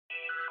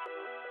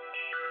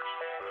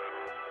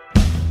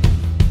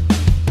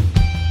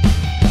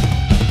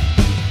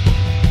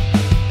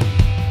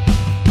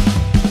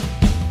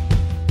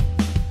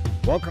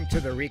Welcome to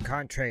the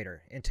Recon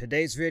Trader. In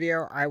today's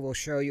video, I will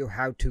show you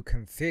how to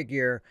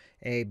configure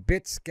a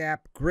Bitsgap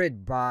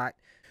grid bot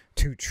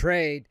to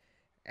trade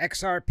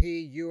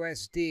XRP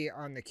USD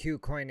on the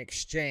KuCoin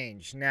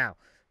exchange. Now,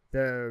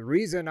 the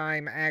reason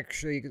I'm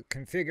actually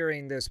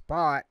configuring this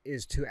bot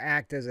is to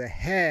act as a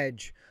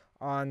hedge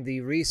on the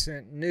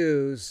recent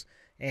news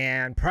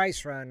and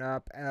price run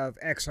up of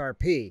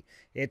XRP.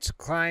 It's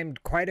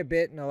climbed quite a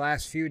bit in the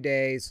last few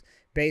days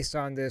based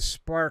on this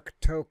Spark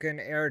token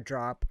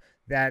airdrop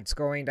that's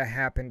going to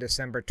happen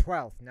December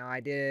 12th. Now, I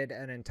did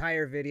an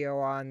entire video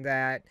on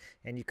that,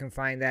 and you can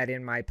find that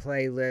in my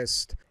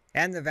playlist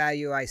and the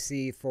value I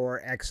see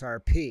for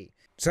XRP.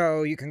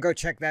 So you can go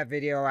check that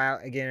video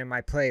out again in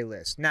my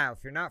playlist. Now,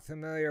 if you're not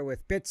familiar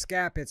with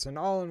Bitsgap, it's an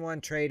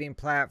all-in-one trading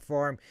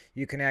platform.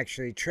 You can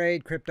actually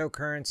trade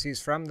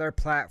cryptocurrencies from their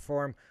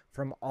platform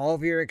from all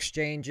of your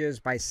exchanges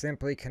by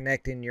simply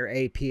connecting your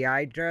API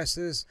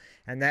addresses,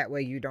 and that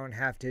way you don't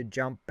have to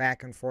jump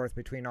back and forth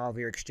between all of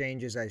your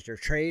exchanges as you're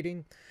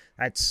trading.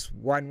 That's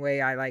one way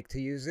I like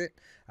to use it.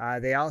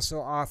 They also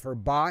offer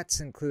bots,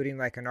 including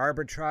like an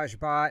arbitrage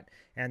bot,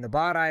 and the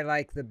bot I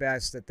like the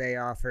best that they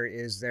offer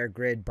is their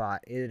grid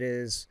bot. It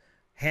is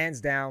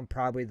hands down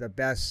probably the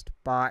best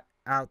bot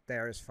out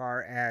there as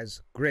far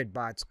as grid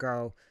bots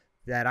go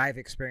that I've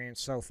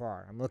experienced so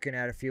far. I'm looking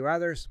at a few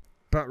others,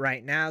 but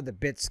right now the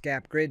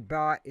Bitsgap grid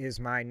bot is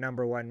my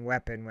 #1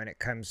 weapon when it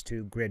comes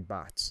to grid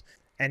bots.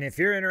 And if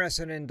you're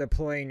interested in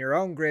deploying your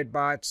own grid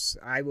bots,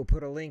 I will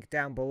put a link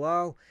down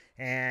below,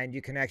 and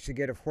you can actually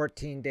get a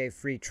 14-day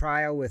free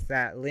trial with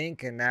that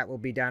link, and that will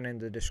be down in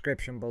the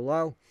description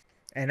below.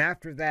 And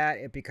after that,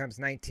 it becomes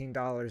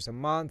 $19 a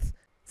month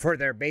for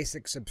their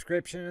basic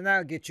subscription, and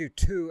that'll get you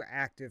 2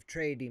 active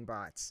trading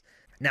bots.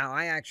 Now,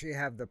 I actually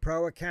have the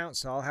Pro account,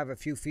 so I'll have a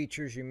few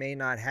features you may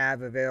not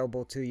have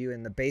available to you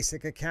in the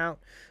basic account.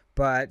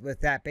 But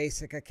with that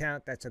basic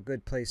account, that's a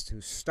good place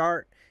to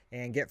start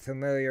and get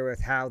familiar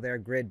with how their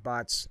grid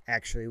bots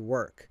actually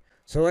work.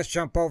 So let's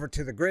jump over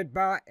to the grid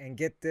bot and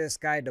get this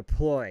guy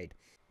deployed.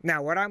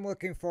 Now, what I'm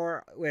looking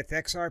for with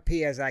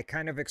XRP, as I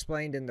kind of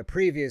explained in the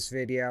previous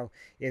video,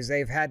 is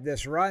they've had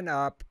this run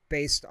up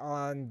based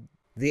on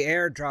the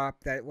airdrop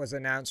that was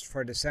announced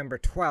for December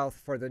 12th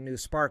for the new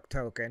Spark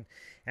token.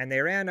 And they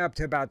ran up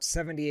to about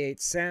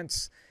 78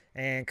 cents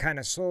and kind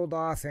of sold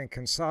off and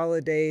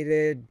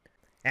consolidated.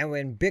 And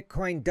when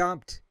Bitcoin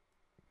dumped,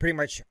 pretty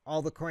much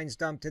all the coins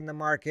dumped in the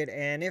market,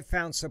 and it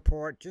found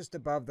support just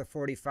above the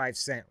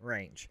 45-cent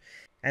range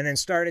and then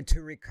started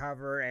to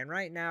recover. And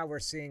right now we're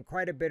seeing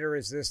quite a bit of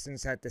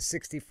resistance at the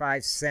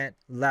 65-cent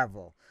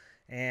level.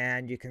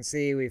 And you can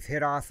see we've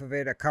hit off of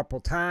it a couple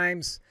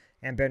times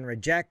and been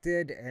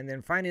rejected, and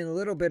then finding a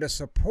little bit of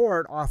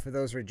support off of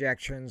those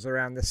rejections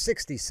around the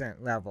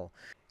 60-cent level.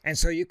 And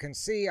so you can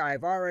see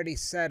I've already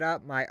set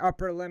up my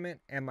upper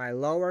limit and my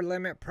lower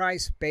limit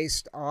price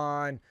based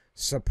on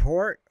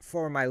support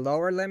for my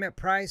lower limit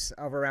price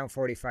of around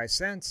 45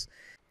 cents.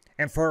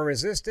 And for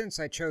resistance,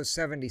 I chose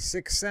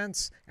 76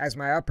 cents as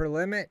my upper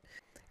limit.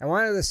 And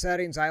one of the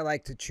settings I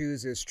like to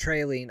choose is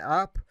trailing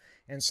up.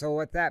 And so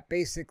what that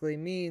basically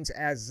means,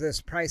 as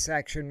this price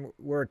action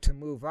were to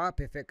move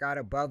up, if it got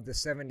above the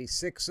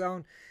 76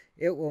 zone,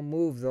 it will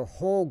move the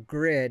whole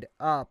grid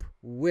up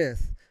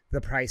with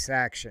the price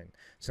action.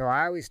 So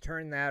I always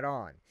turn that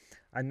on.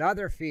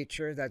 Another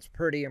feature that's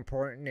pretty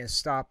important is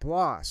stop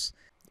loss.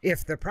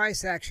 If the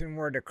price action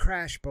were to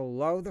crash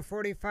below the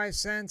 45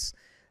 cents,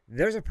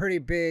 there's a pretty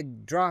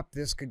big drop.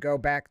 This could go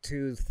back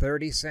to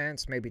 30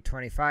 cents, maybe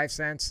 25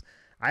 cents.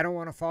 I don't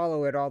want to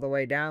follow it all the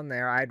way down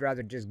there. I'd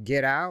rather just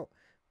get out,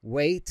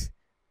 wait,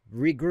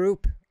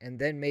 regroup, and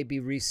then maybe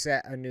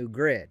reset a new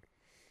grid.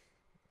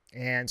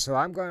 And so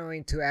I'm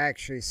going to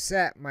actually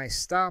set my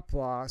stop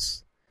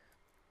loss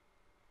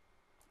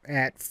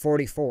at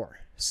 44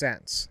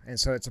 cents. And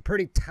so it's a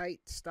pretty tight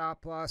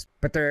stop loss,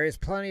 but there is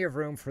plenty of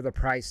room for the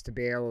price to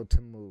be able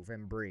to move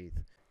and breathe.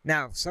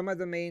 Now, some of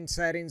the main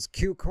settings,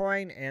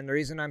 KuCoin, and the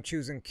reason I'm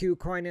choosing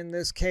KuCoin in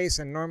this case,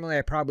 and normally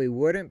I probably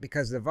wouldn't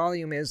because the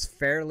volume is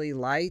fairly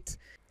light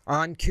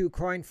on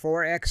KuCoin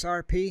for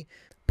XRP,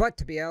 but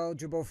to be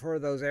eligible for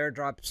those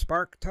airdrop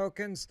Spark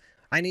tokens,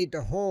 I need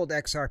to hold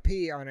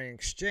XRP on an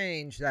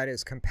exchange that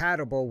is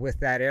compatible with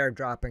that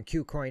airdrop, and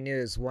KuCoin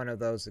is one of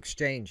those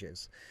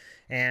exchanges.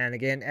 And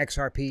again,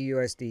 XRP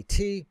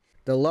USDT,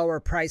 the lower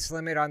price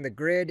limit on the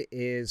grid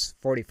is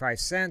 45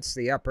 cents,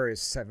 the upper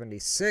is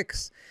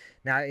 76.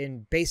 Now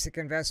in basic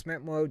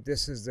investment mode,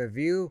 this is the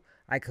view.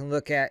 I can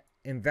look at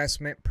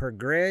investment per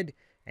grid,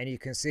 and you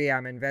can see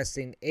I'm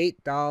investing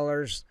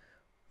 $8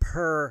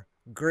 per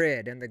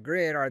grid, and the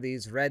grid are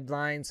these red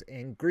lines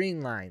and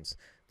green lines.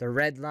 The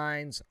red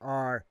lines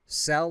are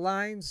sell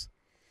lines,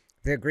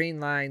 the green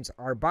lines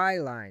are buy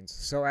lines.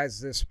 So as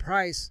this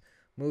price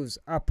moves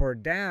up or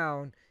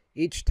down,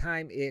 each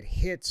time it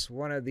hits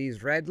one of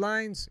these red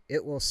lines,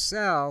 it will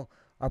sell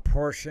a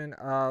portion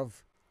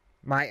of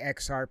my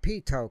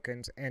XRP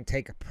tokens and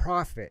take a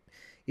profit.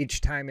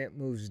 Each time it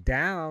moves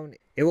down,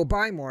 it will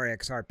buy more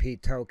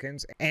XRP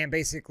tokens and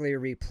basically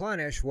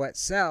replenish what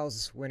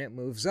sells when it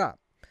moves up.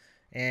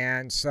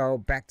 And so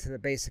back to the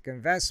basic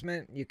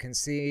investment, you can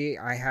see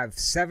I have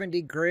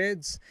 70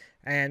 grids.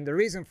 And the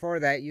reason for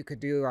that, you could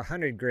do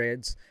 100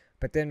 grids,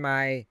 but then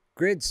my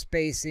grid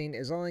spacing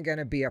is only going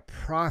to be a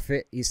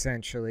profit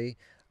essentially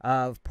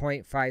of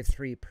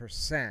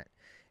 0.53%.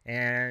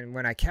 And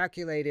when I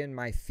calculate in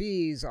my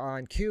fees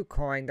on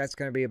KuCoin, that's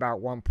going to be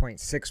about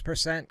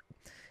 1.6%.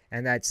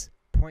 And that's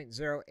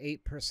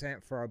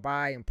 0.08% for a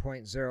buy and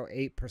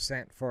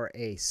 0.08% for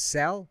a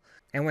sell.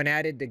 And when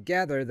added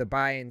together, the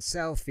buy and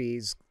sell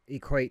fees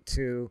equate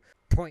to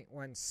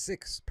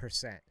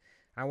 0.16%.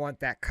 I want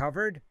that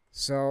covered,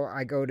 so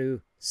I go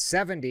to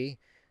 70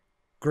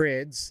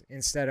 grids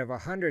instead of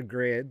 100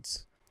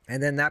 grids,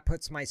 and then that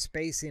puts my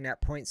spacing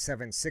at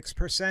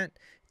 0.76%,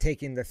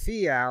 taking the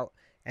fee out,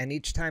 and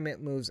each time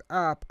it moves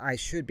up, I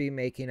should be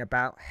making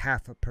about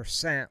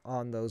 0.5%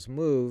 on those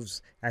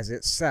moves as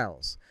it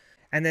sells.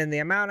 And then the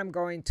amount I'm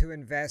going to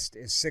invest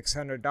is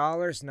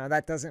 $600. Now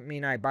that doesn't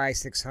mean I buy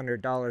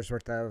 $600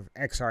 worth of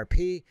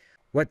XRP.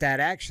 What that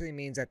actually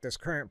means at this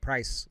current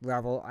price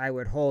level, I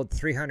would hold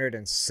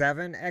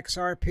 307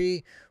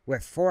 XRP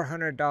with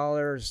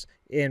 $400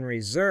 in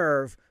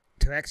reserve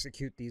to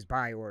execute these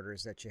buy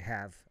orders that you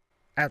have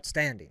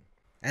outstanding.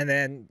 And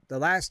then the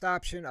last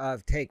option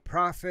of take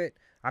profit,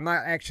 I'm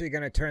not actually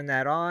going to turn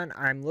that on.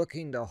 I'm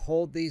looking to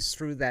hold these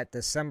through that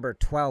December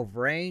 12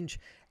 range.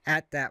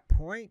 At that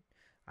point,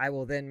 I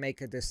will then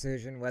make a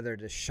decision whether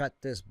to shut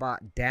this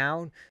bot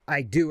down.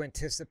 I do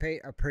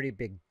anticipate a pretty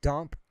big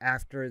dump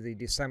after the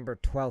December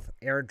 12th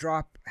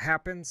airdrop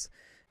happens,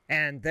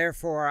 and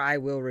therefore I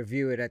will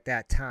review it at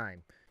that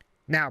time.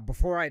 Now,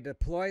 before I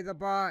deploy the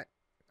bot,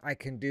 I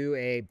can do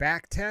a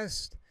back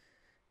test,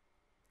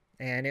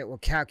 and it will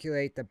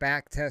calculate the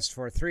back test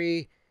for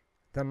 3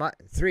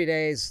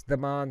 days, the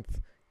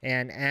month,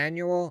 and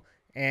annual,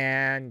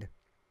 and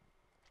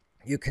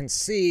you can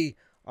see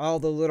all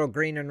the little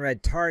green and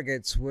red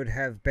targets would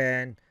have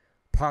been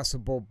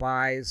possible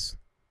buys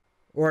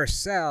or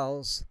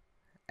sells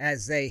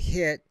as they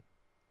hit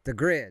the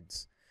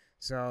grids.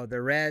 So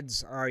the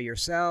reds are your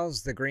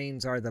sells, the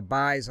greens are the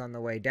buys on the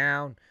way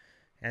down,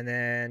 and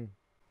then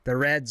the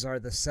reds are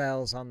the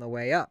sells on the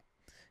way up.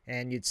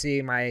 And you'd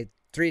see my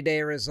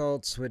 3-day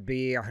results would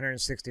be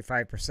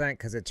 165%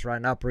 because it's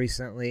run up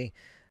recently.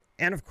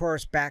 And of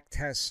course, back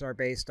tests are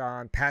based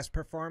on past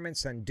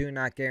performance and do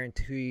not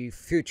guarantee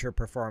future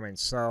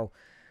performance. So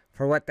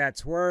for what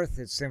that's worth,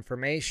 it's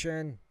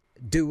information.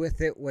 Do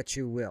with it what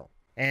you will.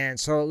 And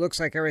so it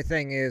looks like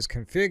everything is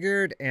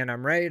configured and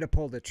I'm ready to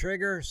pull the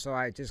trigger. So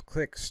I just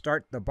click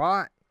start the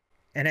bot.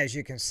 And as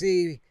you can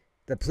see,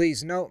 the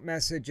please note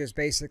message is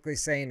basically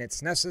saying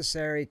it's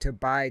necessary to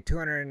buy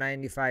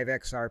 295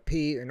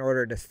 XRP in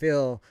order to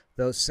fill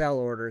those sell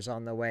orders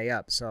on the way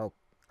up. So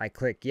I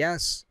click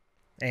yes.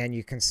 And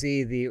you can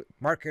see the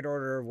market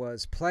order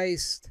was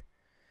placed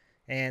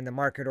and the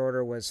market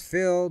order was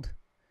filled.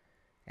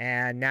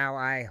 And now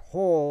I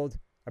hold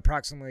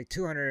approximately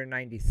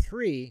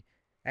 293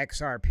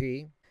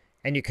 XRP.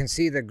 And you can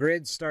see the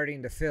grid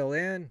starting to fill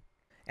in.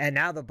 And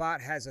now the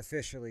bot has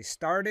officially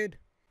started.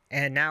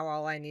 And now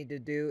all I need to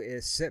do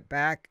is sit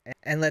back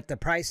and let the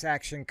price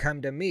action come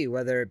to me,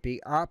 whether it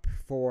be up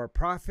for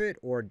profit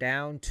or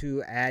down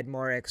to add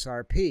more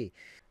XRP.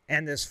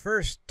 And this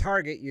first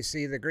target you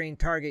see, the green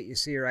target you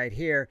see right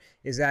here,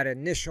 is that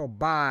initial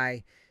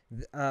buy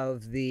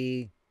of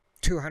the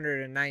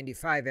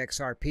 295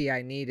 XRP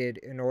I needed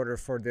in order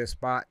for this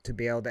bot to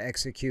be able to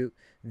execute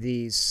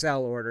these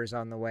sell orders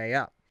on the way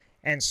up.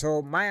 And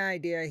so my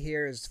idea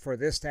here is for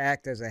this to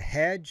act as a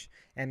hedge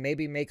and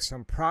maybe make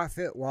some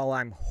profit while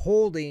I'm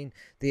holding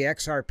the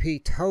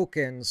XRP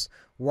tokens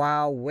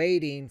while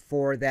waiting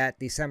for that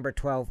December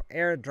 12th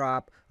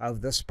airdrop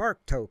of the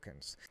Spark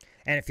tokens.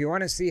 And if you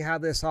want to see how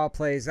this all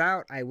plays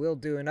out, I will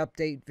do an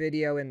update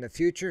video in the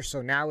future.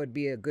 So now would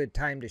be a good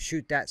time to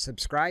shoot that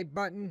subscribe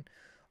button.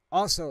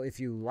 Also, if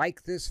you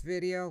like this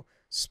video,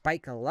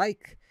 spike a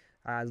like.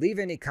 Leave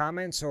any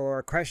comments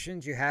or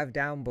questions you have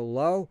down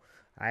below.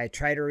 I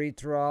try to read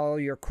through all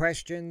your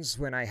questions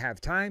when I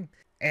have time.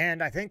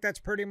 And I think that's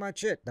pretty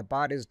much it. The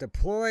bot is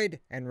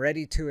deployed and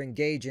ready to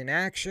engage in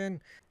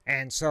action.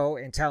 And so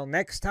until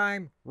next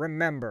time,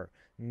 remember,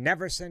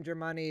 never send your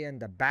money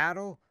into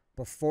battle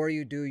before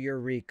you do your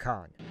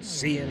recon.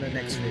 See you in the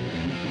next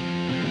video.